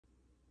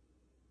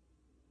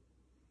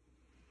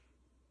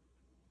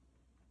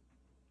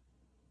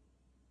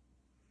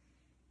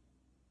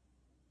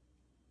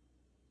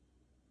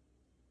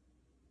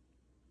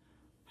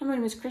Hi, my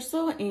name is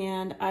Crystal,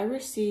 and I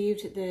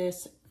received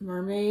this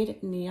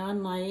Mermaid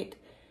neon light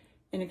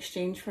in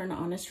exchange for an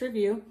honest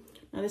review.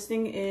 Now this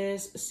thing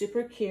is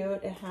super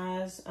cute. It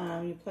has,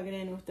 you plug it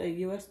in with a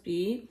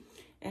USB.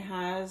 It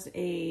has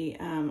a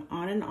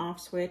on and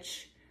off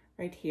switch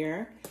right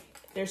here.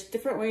 There's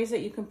different ways that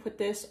you can put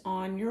this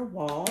on your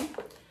wall.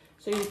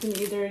 So you can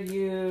either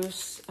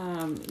use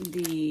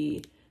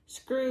the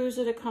screws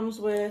that it comes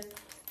with,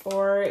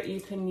 or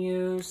you can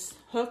use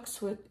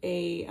hooks with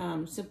a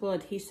simple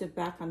adhesive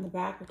back on the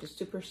back, which is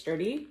super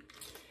sturdy.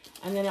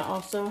 And then it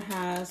also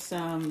has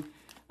some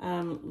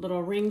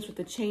little rings with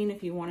the chain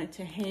if you want it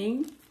to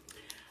hang.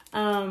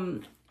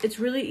 It's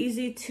really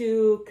easy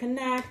to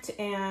connect,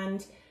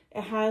 and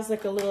it has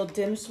like a little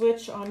dim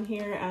switch on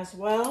here as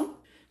well.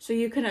 So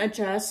you can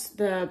adjust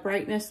the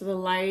brightness of the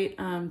light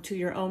to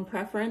your own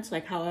preference,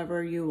 like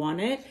however you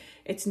want it.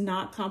 It's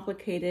not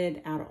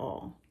complicated at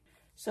all.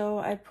 So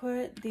I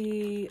put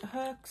the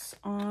hooks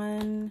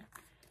on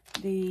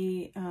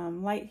the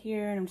light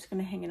here, and I'm just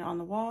gonna hang it on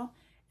the wall,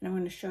 and I'm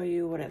gonna show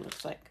you what it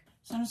looks like.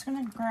 So I'm just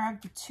gonna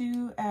grab the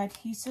two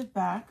adhesive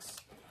backs,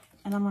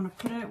 and I'm gonna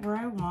put it where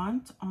I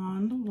want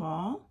on the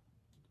wall,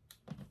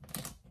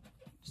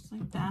 just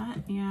like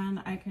that.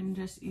 And I can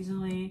just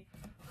easily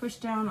push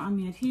down on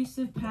the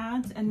adhesive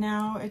pads, and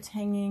now it's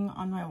hanging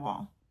on my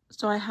wall.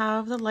 So I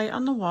have the light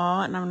on the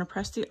wall, and I'm gonna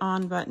press the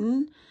on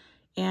button,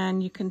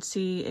 and you can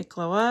see it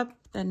glow up,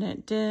 then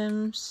it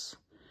dims.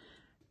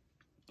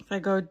 If I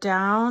go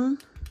down,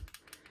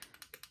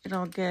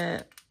 it'll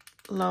get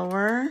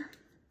lower.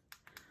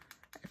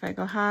 If I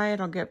go high,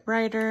 it'll get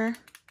brighter.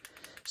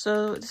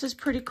 So this is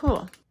pretty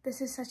cool. This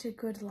is such a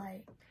good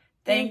light.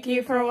 Thank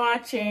you for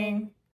watching.